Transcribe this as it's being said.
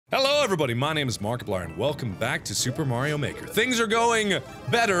Hello everybody, my name is Markiplier and welcome back to Super Mario Maker. Things are going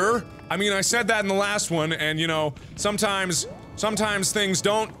better. I mean, I said that in the last one, and you know, sometimes things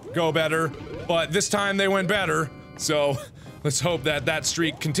don't go better, but this time they went better. So, let's hope that that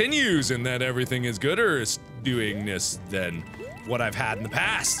streak continues and that everything is gooder doing this than what I've had in the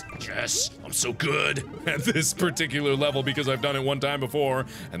past. Yes, I'm so good at this particular level because I've done it one time before,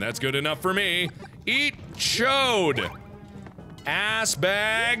 and that's good enough for me. Eat chode! Ass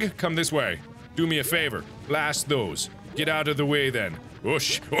bag, come this way. Do me a favor. Blast those. Get out of the way then. Oh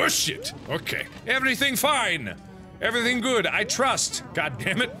shit. Okay. Everything fine. Everything good. I trust. God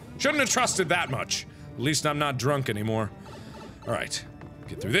damn it. Shouldn't have trusted that much. At least I'm not drunk anymore. Alright.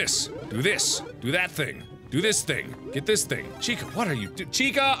 Get through this. Do this. Do that thing. Do this thing. Get this thing. Chica, what are you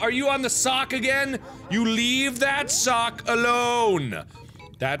Chica, are you on the sock again? You leave that sock alone.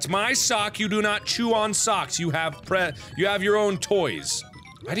 That's my sock. You do not chew on socks. You have your own toys.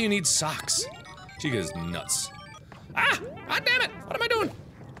 Why do you need socks? Chica's nuts. Ah! God damn it! What am I doing?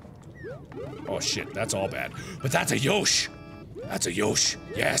 Oh shit, that's all bad. But that's a Yosh! That's a Yosh!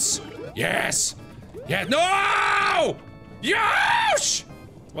 Yes! Yes! Yeah, no! Yosh!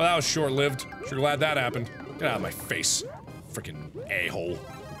 Well, that was short-lived. Sure glad that happened. Get out of my face. Freaking a-hole.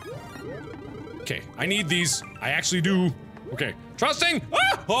 Okay, I need these. I actually do. Okay, trusting!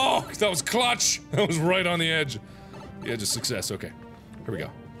 Ah! Oh, that was clutch! That was right on the edge. The edge of success, okay. Here we go.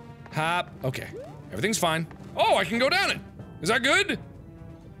 Hop, okay. Everything's fine. Oh, I can go down it! Is that good?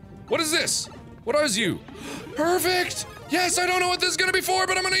 What is this? What is you? Perfect! Yes, I don't know what this is gonna be for,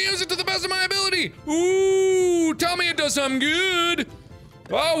 but I'm gonna use it to the best of my ability! Ooh, tell me it does something good!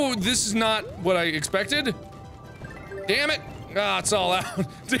 Oh, this is not what I expected. Damn it! Ah, it's all out.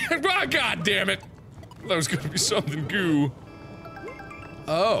 Oh, God damn it! That was gonna be something goo.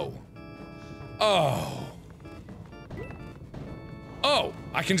 Oh. Oh. Oh,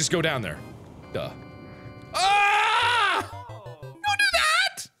 I can just go down there. Duh. Ah! Don't do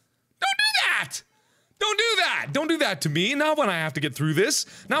that! Don't do that! Don't do that! Don't do that to me. Not when I have to get through this.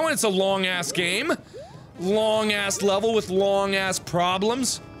 Not when it's a long-ass game. Long-ass level with long-ass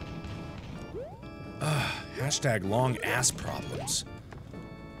problems. Hashtag long-ass problems.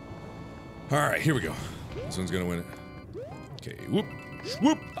 Alright, here we go. This one's gonna win it. Okay, whoop.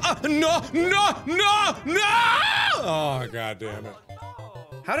 Whoop! Ah, no! Oh, god damn it.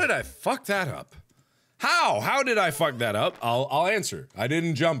 How did I fuck that up? How did I fuck that up? I'll answer. I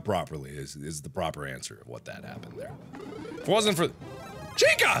didn't jump properly, is the proper answer of what that happened there. If it wasn't for-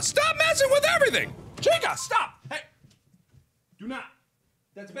 Chica! Stop messing with everything! Chica, stop! Hey! Do not.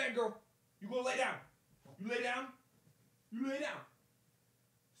 That's bad, girl. You go lay down. You lay down. You lay down.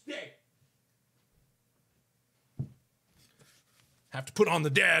 Stay. Have to put on the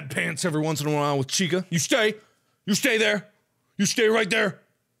dad pants every once in a while with Chica. You stay. You stay there. You stay right there.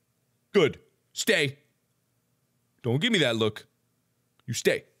 Good. Stay. Don't give me that look. You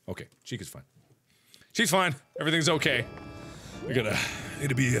stay. Okay. Chica's fine. She's fine. Everything's okay. I gotta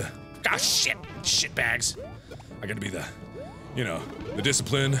be ah, shit. Shit bags. I gotta be the, you know, the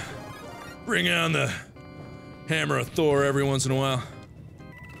discipline. Bring on the hammer of Thor every once in a while.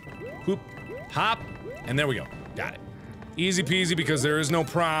 Whoop. Hop. And there we go. Got it. Easy peasy because there is no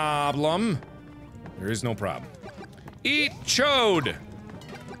problem. There is no problem. Eat chode!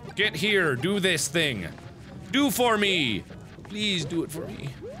 Get here, do this thing. Do for me! Please do it for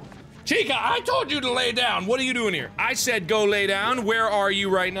me. Chica, I told you to lay down! What are you doing here? I said go lay down. Where are you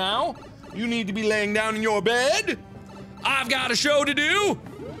right now? You need to be laying down in your bed. I've got a show to do.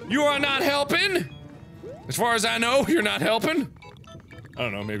 You are not helping. As far as I know, you're not helping. I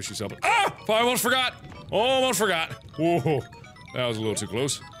don't know, maybe she's helping. Ah! I almost forgot! Almost forgot. Whoa, that was a little too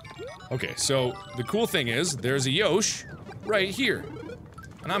close. Okay, so the cool thing is, there's a Yosh right here.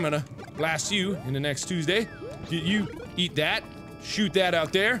 And I'm gonna blast you into next Tuesday. Get you, eat that, shoot that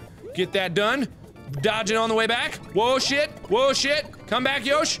out there, get that done, dodge it on the way back. Whoa shit, come back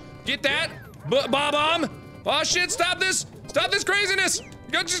Yosh, get that, bomb. Oh shit, stop this craziness.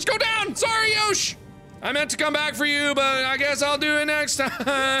 Just go down, sorry Yosh. I meant to come back for you, but I guess I'll do it next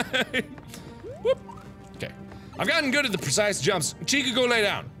time. Whoop. Okay. I've gotten good at the precise jumps. Chica, go lay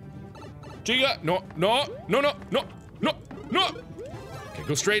down. Chica, no. Okay,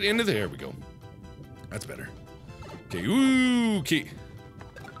 go straight into there we go. That's better. Okay, ooh, okay.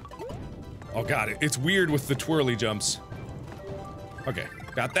 Oh god, it's weird with the twirly jumps. Okay,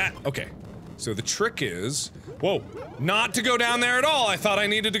 got that? Okay. So the trick is, whoa, not to go down there at all. I thought I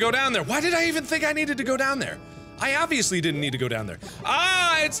needed to go down there. Why did I even think I needed to go down there? I obviously didn't need to go down there.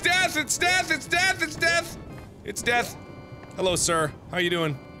 Ah, it's death, it's death, it's death, it's death. It's death. Hello, sir. How you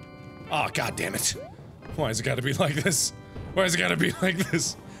doing? Oh, god damn it. Why has it gotta be like this? Why has it gotta be like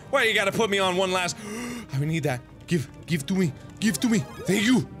this? Why you gotta put me on one last? I need that. Give to me. Give to me. Thank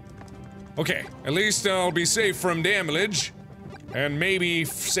you. Okay, at least I'll be safe from damage. And maybe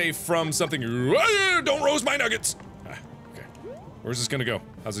safe from something. Don't roast my nuggets! Okay. Where's this gonna go?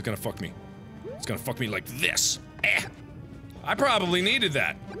 How's it gonna fuck me? It's gonna fuck me like this. I probably needed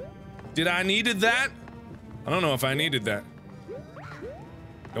that. Did I needed that? I don't know if I needed that.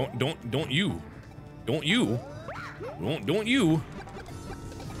 Don't you. Don't you. Don't you.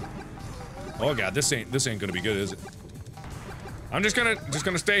 Oh god, this ain't gonna be good, is it? I'm just gonna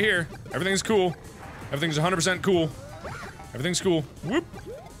stay here. Everything's cool. Everything's 100% cool. Everything's cool. Whoop.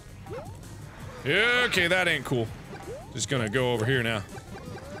 Yeah, okay, that ain't cool. Just gonna go over here now.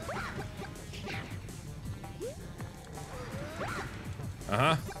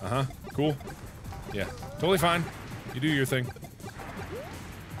 Cool. Yeah, totally fine. You do your thing.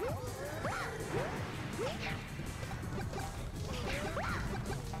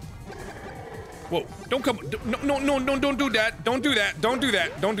 Whoa, don't come. No, don't do that. Don't do that. Don't do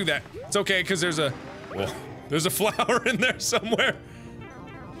that. Don't do that. It's okay, because there's a. Whoa. There's a flower in there somewhere.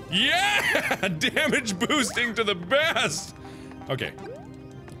 Yeah! Damage boosting to the best! Okay.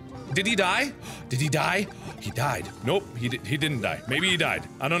 Did he die? Did he die? He died. Nope, he didn't die. Maybe he died.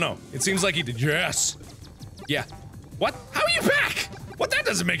 I don't know. It seems like he did. Yes! Yeah. What? How are you back? What? That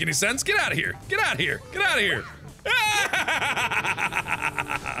doesn't make any sense. Get out of here. Get out of here. Get out of here.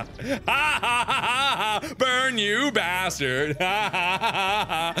 Burn, you bastard.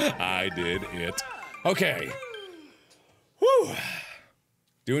 I did it. Okay. Whew.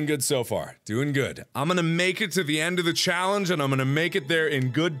 Doing good so far. Doing good. I'm gonna make it to the end of the challenge, and I'm gonna make it there in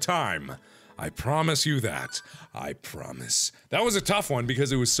good time. I promise you that. I promise. That was a tough one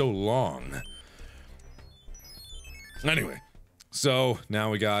because it was so long. Anyway. So, now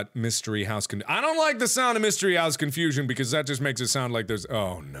we got Mystery House I don't like the sound of Mystery House Confusion because that just makes it sound like there's-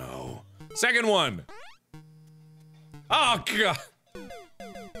 oh no. Second one! Oh god!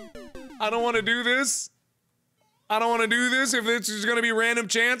 I don't want to do this. I don't want to do this. If it's just gonna be random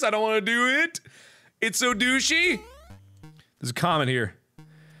chance, I don't want to do it. It's so douchey. There's a comment here.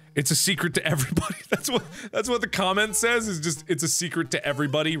 It's a secret to everybody. That's what the comment says. Is just it's a secret to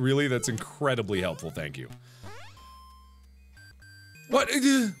everybody. Really, that's incredibly helpful. Thank you. What?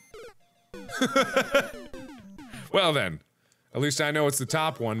 Well then, at least I know it's the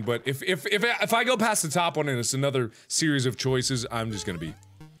top one. But if I go past the top one and it's another series of choices, I'm just going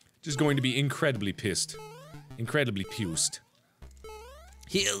to be incredibly pissed, incredibly pused.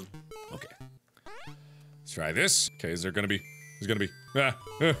 Heal. Okay. Let's try this. Okay, is there gonna be? There's gonna be.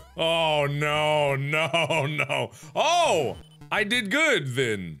 Oh no, no, no. Oh, I did good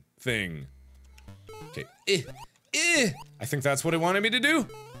then. Thing. Okay. I think that's what it wanted me to do.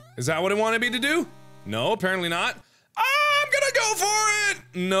 Is that what it wanted me to do? No, apparently not. I'm gonna go for it!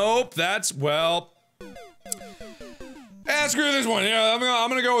 Nope, that's, well... screw this one. Yeah, I'm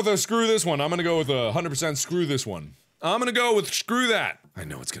gonna go with a screw this one. I'm gonna go with a 100% screw this one. I'm gonna go with screw that. I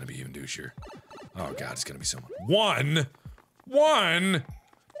know it's gonna be even douchier. Oh god, it's gonna be so much. One?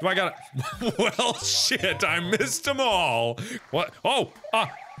 Do I gotta... Well, shit, I missed them all. What? Oh!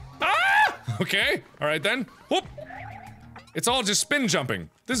 Okay, alright then. Whoop! It's all just spin jumping.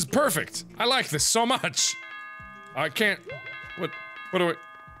 This is perfect. I like this so much. I can't... What do I...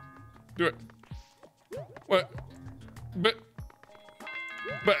 Do it. What? But...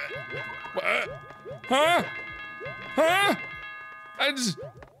 Huh? Huh? I just...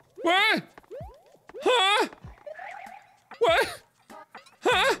 What? Huh? What?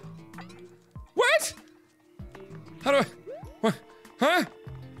 Huh? What? How do I... What? Huh?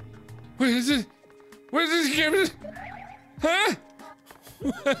 What is it? What is this game? Huh?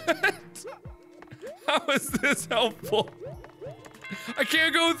 What? How is this helpful? I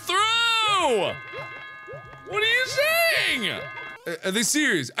can't go through! What are you saying? Are they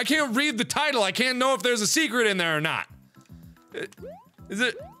serious? I can't read the title. I can't know if there's a secret in there or not. Is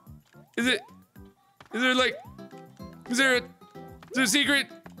there like... Is there a secret?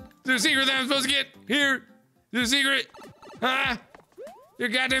 Is there a secret that I'm supposed to get here? Is there a secret? Huh? Your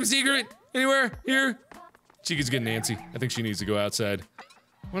goddamn secret? Anywhere? Here? Chica's getting antsy. I think she needs to go outside.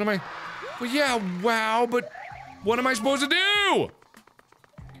 What am I? Well, yeah, wow, but what am I supposed to do?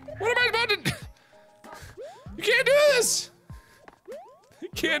 What am I supposed to? You can't do this! You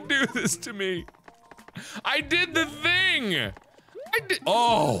can't do this to me. I did the thing! I did-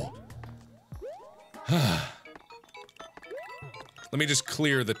 Oh! Let me just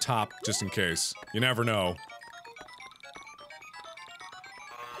clear the top just in case. You never know.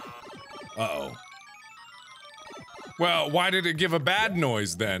 Uh-oh. Well, why did it give a bad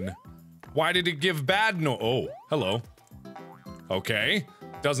noise then? Why did it give bad no- Oh, hello. Okay.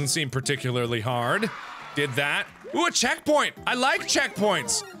 Doesn't seem particularly hard. Did that. Ooh, a checkpoint! I like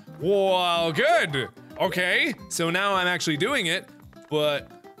checkpoints! Well, good! Okay, so now I'm actually doing it, but...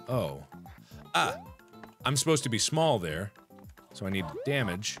 Oh. I'm supposed to be small there, so I need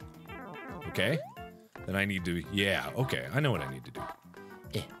damage. Okay. Then I need to... Yeah, okay, I know what I need to do.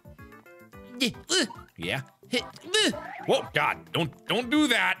 Yeah. Whoa, God, don't do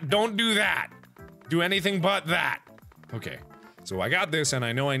that! Don't do that! Do anything but that! Okay, so I got this, and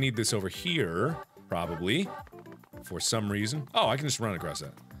I know I need this over here, probably. For some reason. Oh, I can just run across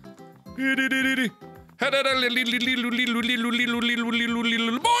that.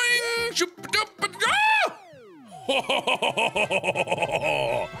 Boing!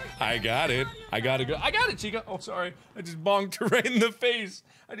 I got it. I got it, Chica. Oh, sorry. I just bonked her right in the face.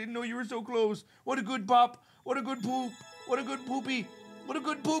 I didn't know you were so close. What a good pop. What a good poop. What a good poopy. What a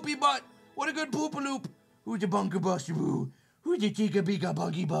good poopy butt. What a good poopaloop. Who's the bunker buster boo? Who's the Chica Bika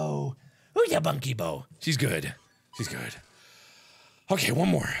Bunky Bow? Who's the Bunky Bow? She's good. She's good. Okay, one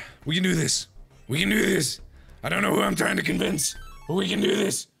more. We can do this. We can do this. I don't know who I'm trying to convince, but we can do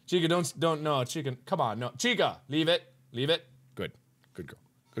this. Chica, no, Chica, come on, no. Chica, leave it. Leave it. Good. Good girl.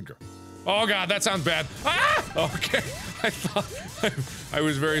 Good girl. Oh, God, that sounds bad. Ah! Okay. I thought I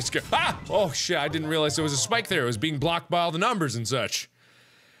was very scared. Ah! Oh, shit, I didn't realize there was a spike there. It was being blocked by all the numbers and such.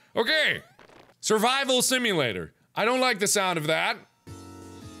 Okay. Survival simulator. I don't like the sound of that.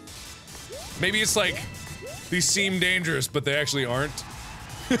 Maybe it's like, these seem dangerous, but they actually aren't.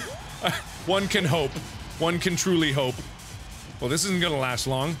 One can hope. One can truly hope. Well, this isn't gonna last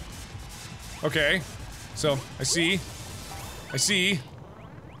long. Okay. So, I see.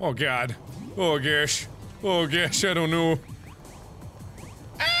 Oh, God. Oh, gosh. Oh, gosh, I don't know.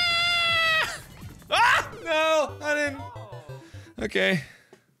 Ah! Ah! No, I didn't. Okay.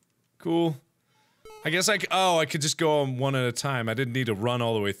 Cool. I guess I could just go on one at a time. I didn't need to run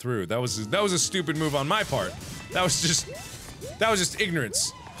all the way through. That was a stupid move on my part. That was just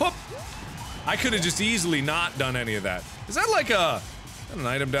ignorance. Hoop! I could have just easily not done any of that. Is that like an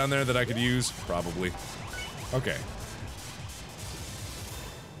item down there that I could use? Probably. Okay.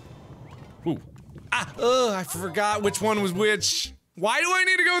 Ooh. I forgot which one was which. Why do I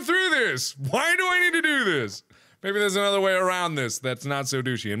need to go through this? Why do I need to do this? Maybe there's another way around this that's not so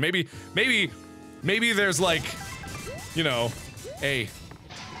douchey. And maybe there's like, you know,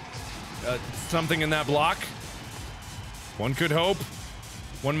 something in that block. One could hope.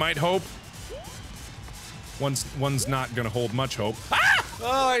 One might hope. One's not gonna hold much hope. Ah!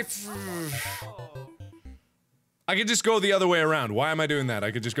 Oh, I could just go the other way around. Why am I doing that?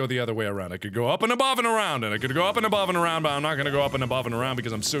 I could just go the other way around. I could go up and above and around, and I could go up and above and around, but I'm not gonna go up and above and around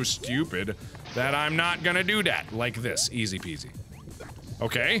because I'm so stupid that I'm not gonna do that. Like this. Easy peasy.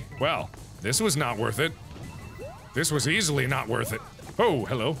 Okay, well, this was not worth it. This was easily not worth it. Oh,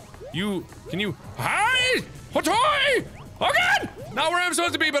 hello. Can you- Hi! Hotoy! Oh, God! Not where I'm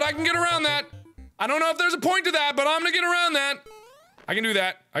supposed to be, but I can get around that. I don't know if there's a point to that, but I'm gonna get around that. I can do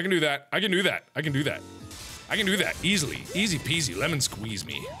that. I can do that. I can do that. I can do that. I can do that easily. Easy peasy. Lemon squeeze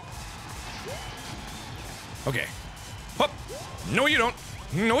me. Okay. Hup. No, you don't.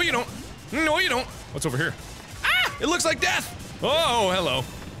 No, you don't. No, you don't. What's over here? Ah! It looks like death! Oh, hello.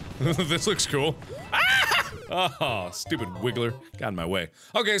 This looks cool. Ah! Oh, stupid wiggler. Got in my way.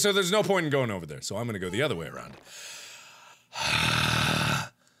 Okay, so there's no point in going over there, so I'm gonna go the other way around.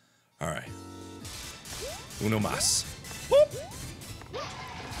 Alright. Uno mas. Whoop.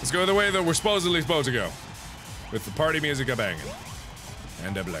 Let's go the way that we're supposed to go. With the party music a banging.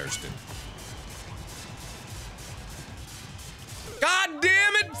 And a blasting. God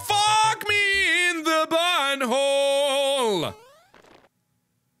damn it! Fuck me in the butthole!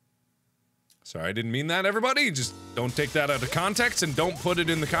 Sorry, I didn't mean that, everybody. Just don't take that out of context and don't put it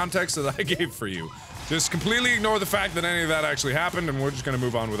in the context that I gave for you. Just completely ignore the fact that any of that actually happened and we're just gonna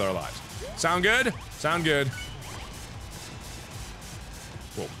move on with our lives. Sound good? Sound good.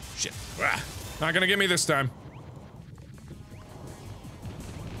 Whoa, shit. Ah, not gonna get me this time.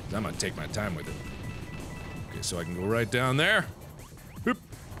 I'm gonna take my time with it. Okay, so I can go right down there. Boop.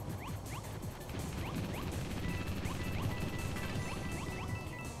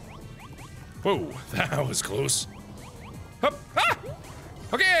 Whoa, that was close. Hup. Ah!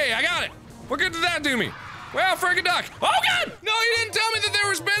 Okay, I got it. What good did that do me? Well, frickin' duck. Oh, God! No, you didn't tell me that they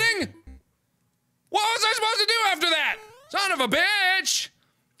were spinning! What was I supposed to do after that? Son of a bitch!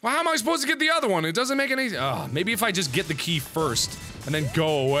 Well, how am I supposed to get the other one? It doesn't make any- maybe if I just get the key first and then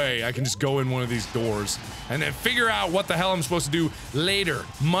go away, I can just go in one of these doors and then figure out what the hell I'm supposed to do later,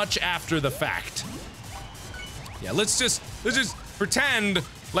 much after the fact. Yeah, let's just pretend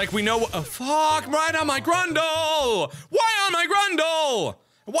like we know- fuck, right on my grundle! Why on my grundle?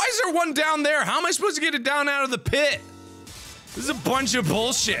 Why is there one down there? How am I supposed to get it down out of the pit? This is a bunch of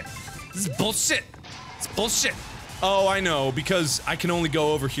bullshit. This is bullshit. It's bullshit. Oh, I know, because I can only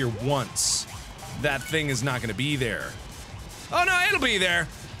go over here once. That thing is not gonna be there. Oh no, it'll be there.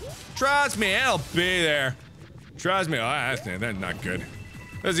 Trust me, it'll be there. Trust me. Oh, that's not good.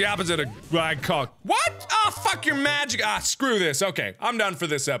 That's the opposite of what I call— What? Oh, fuck your magic. Ah, screw this. Okay, I'm done for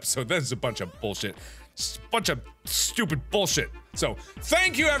this episode. This is a bunch of bullshit. Bunch of stupid bullshit. So,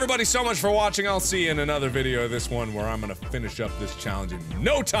 thank you everybody so much for watching. I'll see you in another video of this one where I'm gonna finish up this challenge in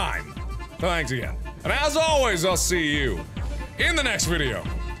no time. Thanks again. And as always, I'll see you in the next video.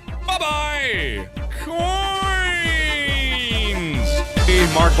 Bye-bye! Coins!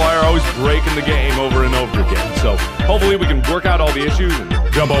 Markiplier always breaking the game over and over again, so hopefully we can work out all the issues and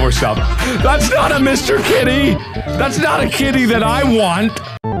jump over stuff. That's not a Mr. Kitty! That's not a kitty that I want!